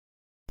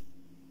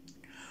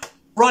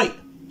Right,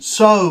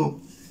 so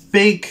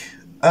big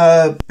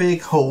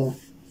haul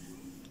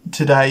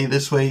today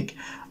this week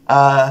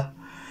to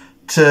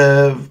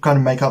kind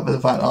of make up for the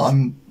fact that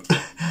I'm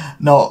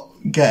not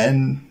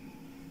getting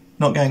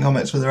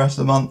comics for the rest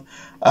of the month.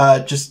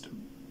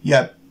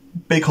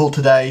 Big haul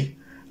today.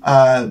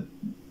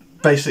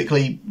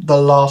 Basically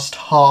the last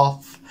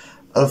half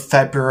of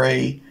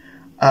February.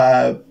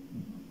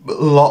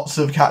 Lots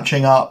of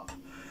catching up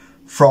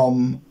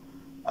from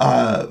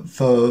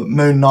for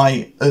Moon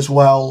Knight as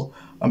well.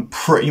 I'm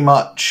pretty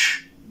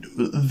much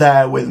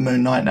there with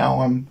Moon Knight now.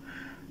 I'm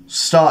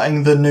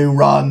starting the new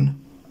run,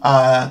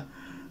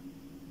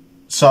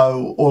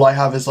 so all I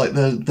have is like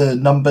the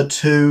number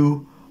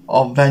 2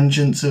 of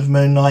Vengeance of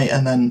Moon Knight,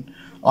 and then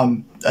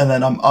I'm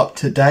up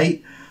to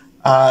date,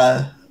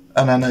 and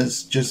then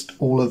there's just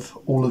all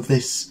of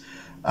this,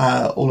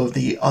 all of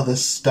the other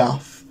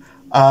stuff.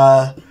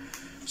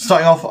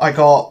 Starting off, I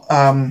got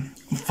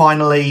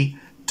finally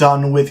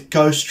done with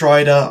Ghost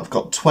Rider. I've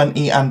got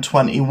 20 and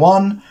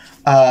 21.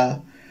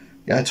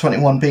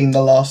 21 being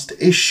the last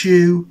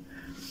issue.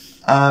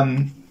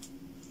 That's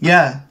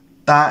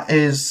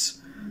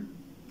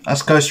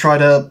Ghost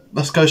Rider.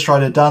 That's Ghost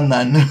Rider done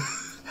then.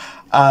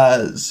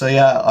 So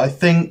yeah, I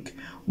think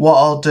what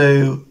I'll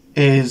do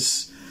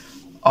is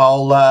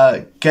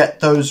I'll get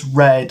those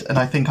read, and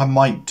I think I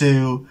might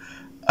do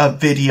a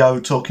video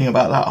talking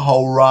about that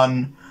whole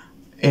run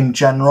in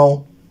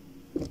general.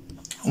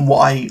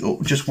 What I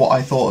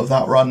thought of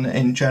that run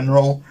in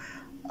general.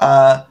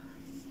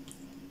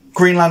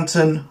 Green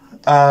Lantern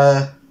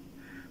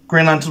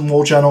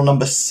War Journal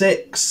number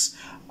 6.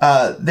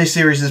 This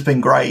series has been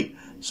great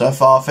so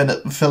far.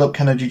 Philip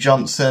Kennedy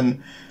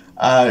Johnson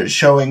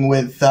showing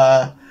with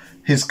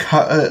his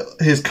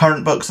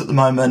current books at the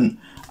moment,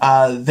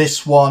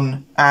 this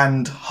one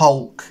and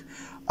Hulk,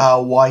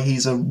 why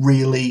he's a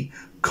really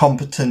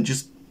competent,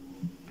 just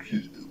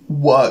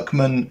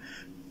workman,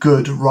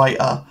 good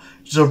writer.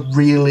 Just a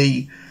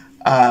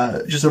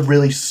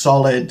really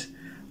solid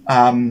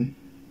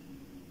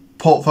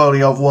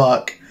portfolio of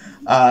work.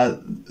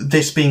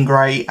 This being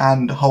great,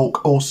 and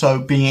Hulk also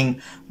being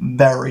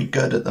very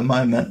good at the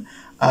moment.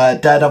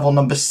 Daredevil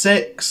number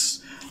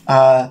 6.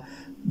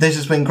 This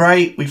has been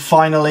great. We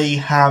finally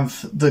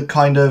have the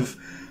kind of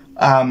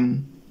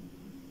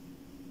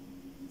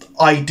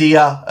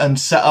idea and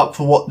setup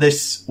for what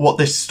this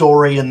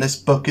story and this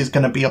book is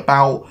going to be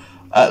about,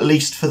 at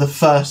least for the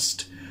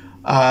first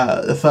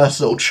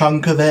little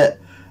chunk of it.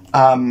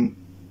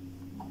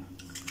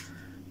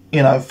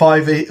 You know,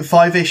 five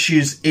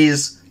issues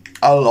is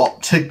a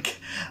lot to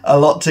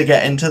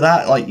get into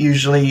that. Like,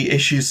 usually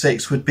issue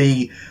 6 would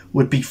be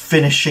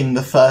finishing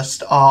the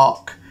first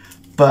arc,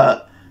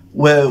 but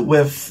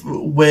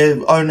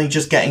we're only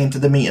just getting into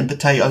the meat and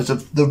potatoes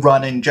of the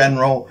run in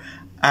general,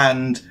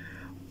 and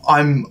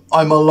I'm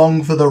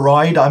along for the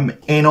ride. I'm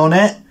in on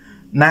it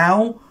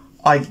now.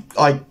 I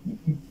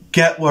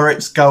get where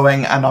it's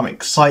going, and I'm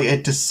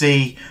excited to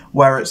see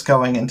where it's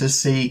going and to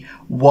see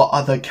what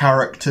other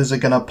characters are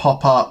going to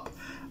pop up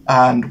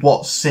and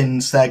what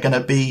sins they're going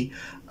to be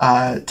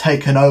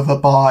taken over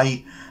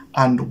by,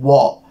 and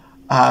what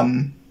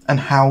and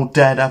how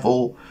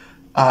Daredevil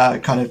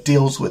kind of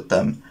deals with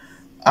them.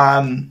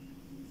 Guardians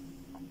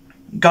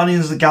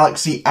of the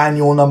Galaxy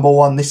Annual number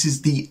 1. This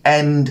is the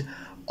end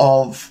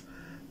of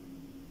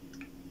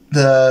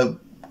the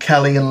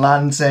Kelly and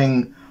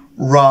Lansing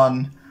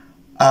run.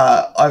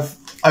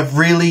 I've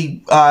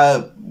really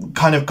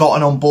kind of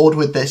gotten on board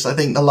with this. I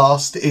think the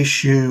last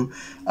issue,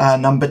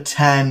 number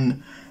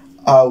 10,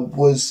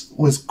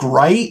 was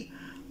great.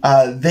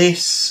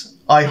 This,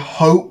 I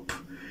hope,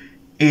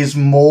 is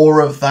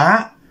more of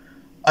that.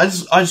 I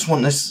just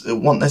want this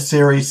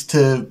series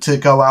to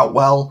go out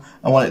well.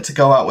 I want it to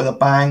go out with a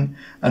bang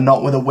and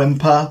not with a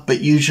whimper.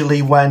 But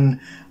usually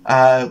when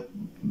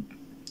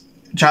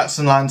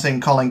Jackson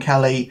Lansing, Colin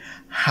Kelly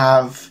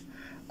have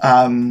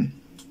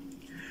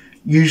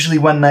usually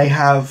when they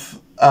have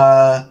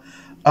a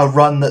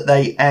run that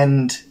they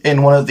end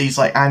in one of these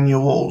like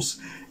annuals,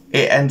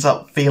 it ends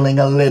up feeling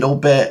a little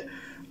bit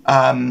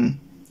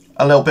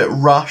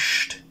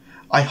rushed.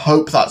 I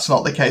hope that's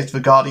not the case for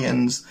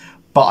Guardians,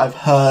 but I've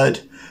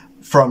heard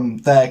from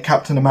their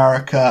Captain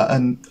America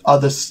and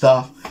other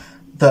stuff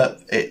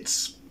that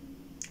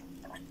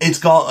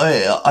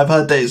I've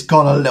heard that it's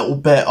gone a little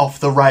bit off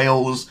the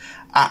rails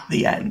at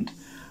the end.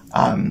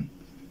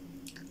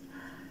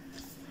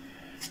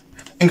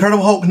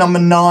 Incredible Hulk number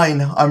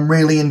 9. I'm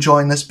really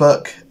enjoying this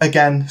book.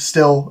 Again,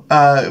 still,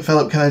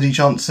 Philip Kennedy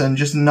Johnson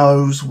just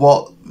knows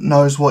what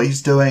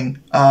he's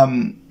doing.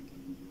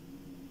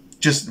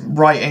 Just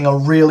writing a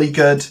really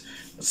good,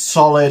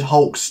 solid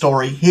Hulk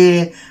story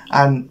here,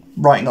 and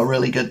writing a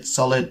really good,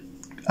 solid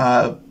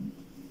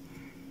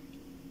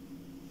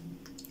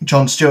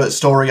John Stewart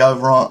story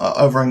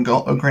over in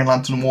Green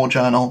Lantern War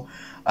Journal.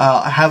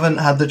 I haven't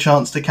had the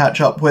chance to catch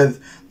up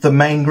with the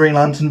main Green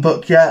Lantern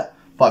book yet,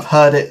 but I've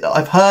heard it.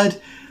 I've heard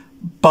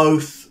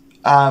both.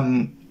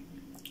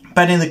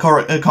 Benny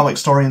the comic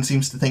historian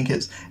seems to think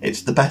it's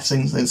the best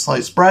thing since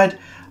sliced bread.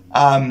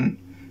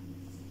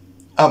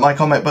 at my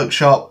comic book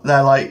shop,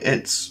 they're like,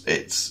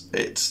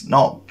 it's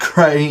not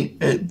great.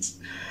 It's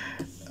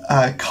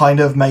kind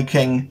of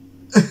making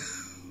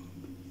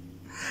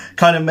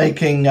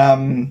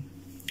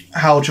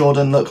Hal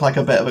Jordan look like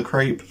a bit of a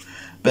creep,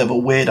 bit of a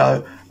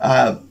weirdo.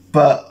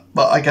 But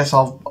I guess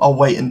I'll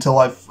wait until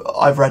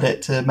I've read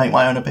it to make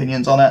my own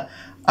opinions on it.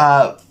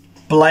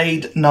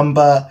 Blade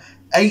number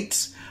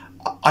 8.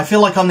 I feel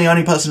like I'm the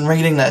only person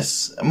reading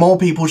this. More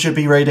people should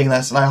be reading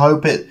this, and I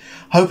hope it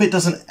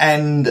doesn't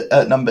end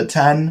at number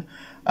 10,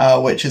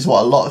 which is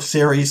what a lot of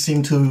series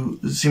seem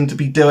to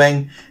be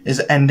doing,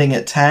 is ending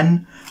at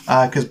 10.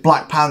 Because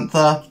Black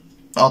Panther,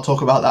 I'll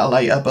talk about that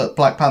later, but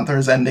Black Panther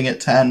is ending at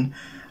 10,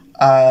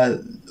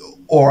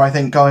 or I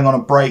think going on a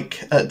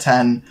break at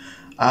 10,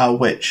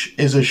 which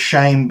is a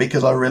shame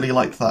because I really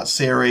liked that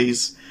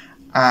series,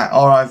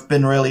 or I've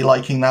been really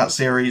liking that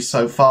series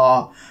so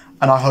far,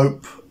 and I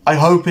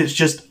hope it's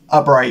just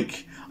a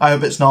break. I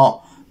hope it's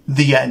not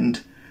the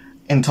end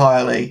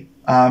entirely.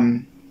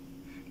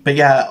 But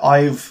yeah,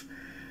 I've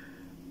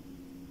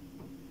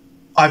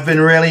been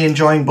really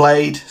enjoying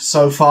Blade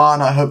so far,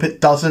 and I hope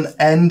it doesn't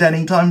end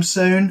anytime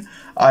soon.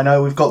 I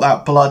know we've got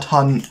that Blood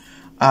Hunt,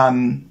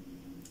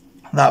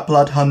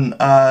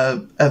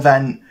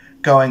 event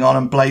going on,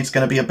 and Blade's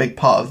going to be a big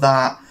part of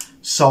that.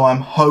 So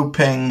I'm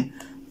hoping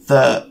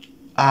that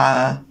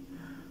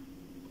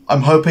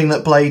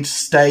Blade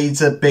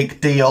stays a big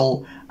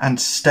deal and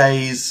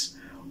stays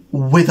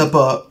with a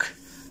book,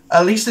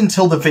 at least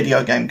until the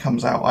video game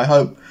comes out. I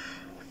hope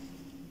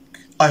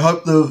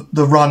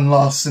the run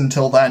lasts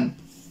until then.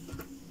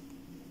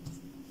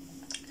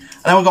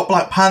 And then we've got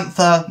Black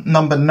Panther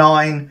number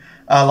 9.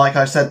 Like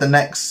I said, the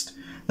next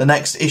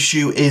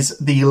issue is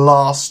the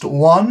last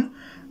one.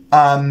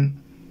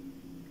 I'm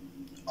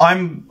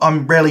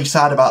really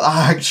sad about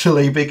that,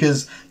 actually,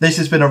 because this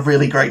has been a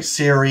really great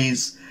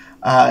series.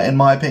 In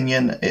my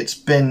opinion, it's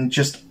been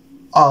just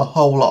a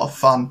whole lot of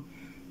fun.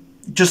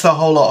 Just a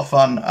whole lot of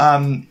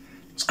fun.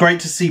 It's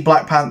great to see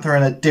Black Panther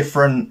in a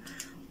different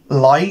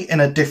light, in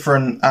a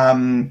different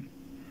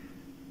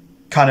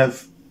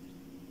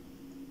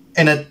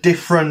in a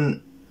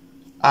different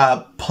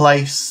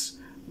place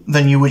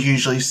than you would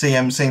usually see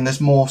him. Seeing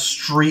this more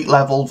street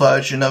level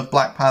version of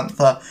Black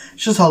Panther,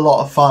 it's just a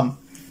lot of fun.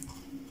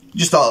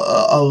 Just a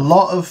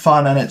lot of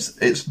fun, and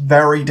it's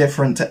very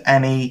different to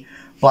any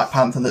Black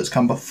Panther that's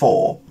come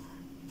before.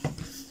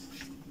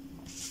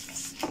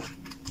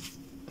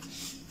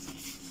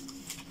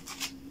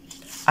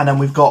 And then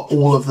we've got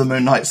all of the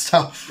Moon Knight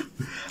stuff.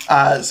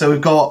 So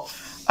we've got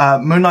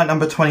Moon Knight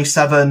number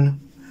 27,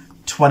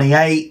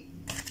 28,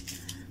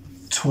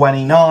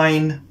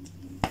 29,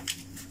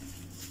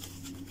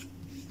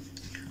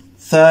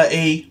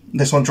 30.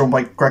 This one drawn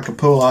by Greg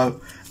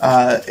Capullo.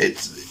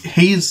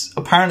 He's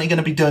apparently going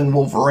to be doing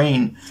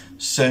Wolverine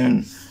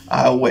soon,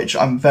 which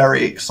I'm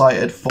very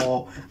excited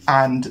for.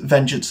 And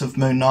Vengeance of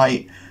Moon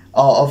Knight,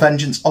 or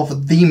Vengeance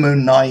of the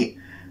Moon Knight,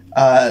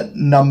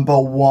 number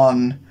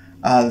 1.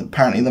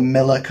 Apparently the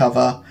Miller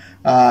cover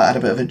had a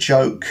bit of a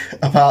joke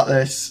about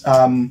this.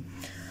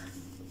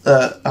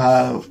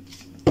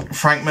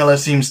 Frank Miller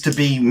seems to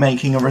be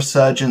making a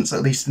resurgence,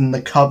 at least in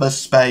the cover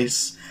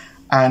space,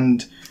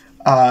 and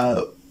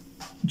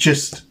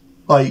just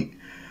like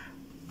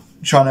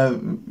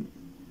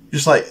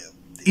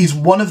he's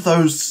one of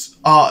those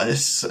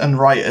artists and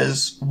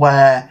writers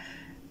where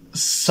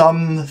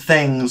some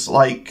things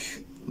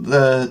like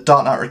the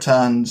Dark Knight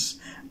Returns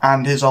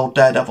and his old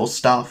Daredevil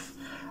stuff,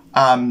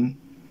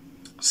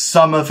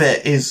 some of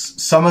it is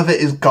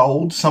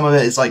gold, some of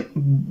it is like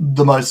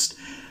the most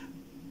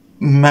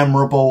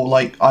memorable,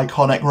 like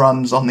iconic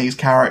runs on these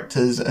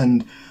characters,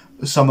 and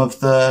some of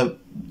the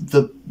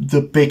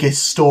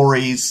biggest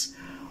stories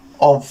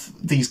of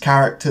these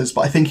characters.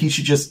 But I think he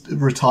should just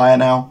retire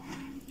now.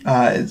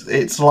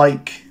 It's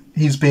like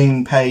he's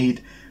being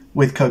paid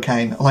with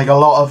cocaine. Like a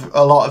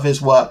lot of his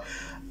work,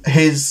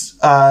 his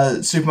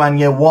Superman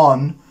Year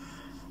One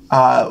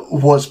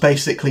was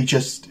basically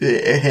just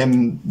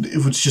him.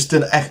 It was just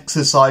an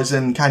exercise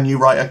in, can you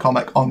write a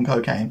comic on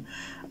cocaine?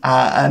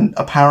 And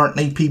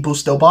apparently people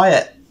still buy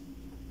it.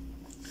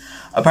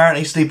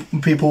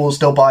 People will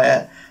still buy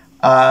it.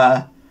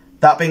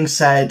 That being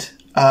said,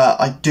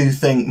 I do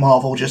think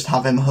Marvel just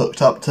have him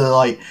hooked up to,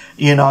 like,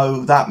 you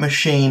know, that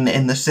machine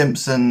in The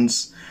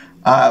Simpsons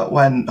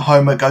when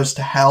Homer goes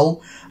to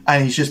hell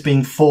and he's just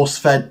being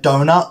force-fed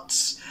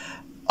donuts.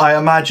 I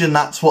imagine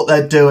that's what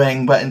they're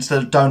doing, but instead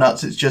of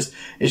donuts, it's just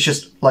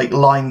like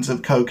lines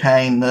of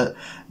cocaine that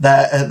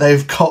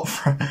they've got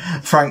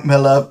Frank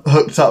Miller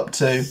hooked up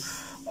to.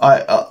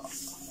 I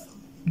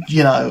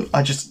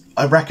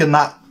reckon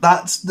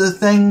that's the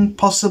thing,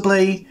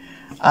 possibly.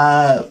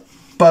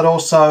 But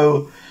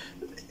also,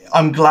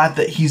 I'm glad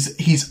that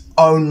he's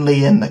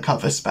only in the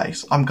cover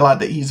space. I'm glad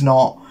that he's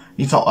not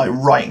like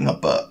writing a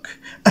book,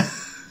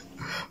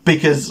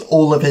 because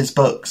all of his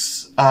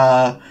books,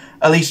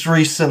 at least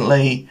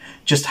recently,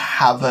 just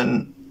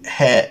haven't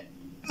hit.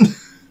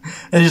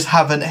 They just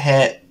haven't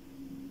hit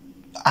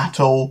at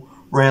all,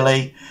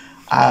 really.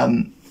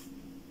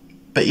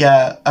 But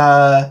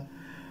yeah,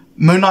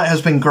 Moon Knight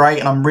has been great,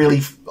 and I'm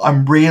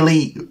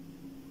really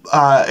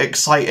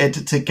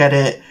excited to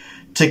get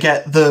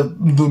the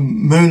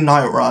Moon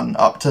Knight run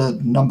up to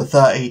number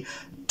 30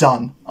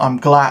 done.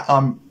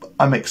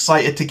 I'm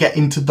excited to get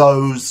into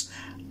those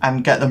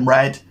and get them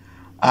read,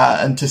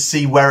 and to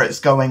see where it's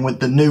going with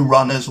the new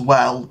run as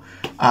well.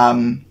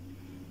 I'm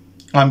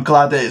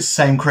glad that it's the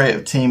same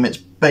creative team. It's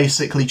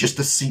basically just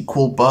a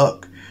sequel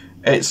book.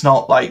 It's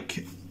not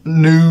like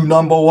new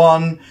number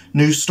one,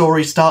 new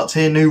story starts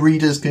here, new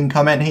readers can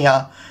come in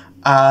here.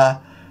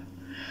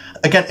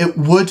 Again, it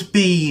would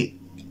be,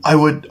 I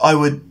would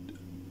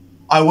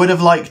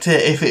have liked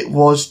it if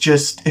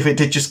it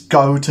did just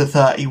go to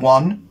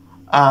 31.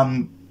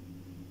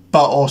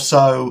 But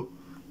also,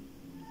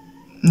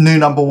 new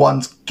number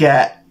ones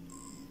get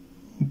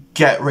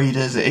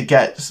readers, it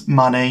gets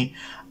money.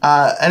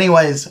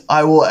 Anyways,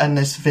 I will end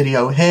this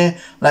video here.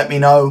 Let me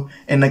know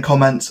in the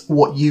comments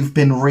what you've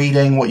been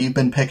reading, what you've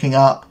been picking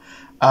up,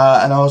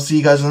 and I'll see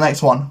you guys in the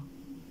next one.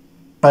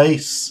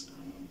 Peace.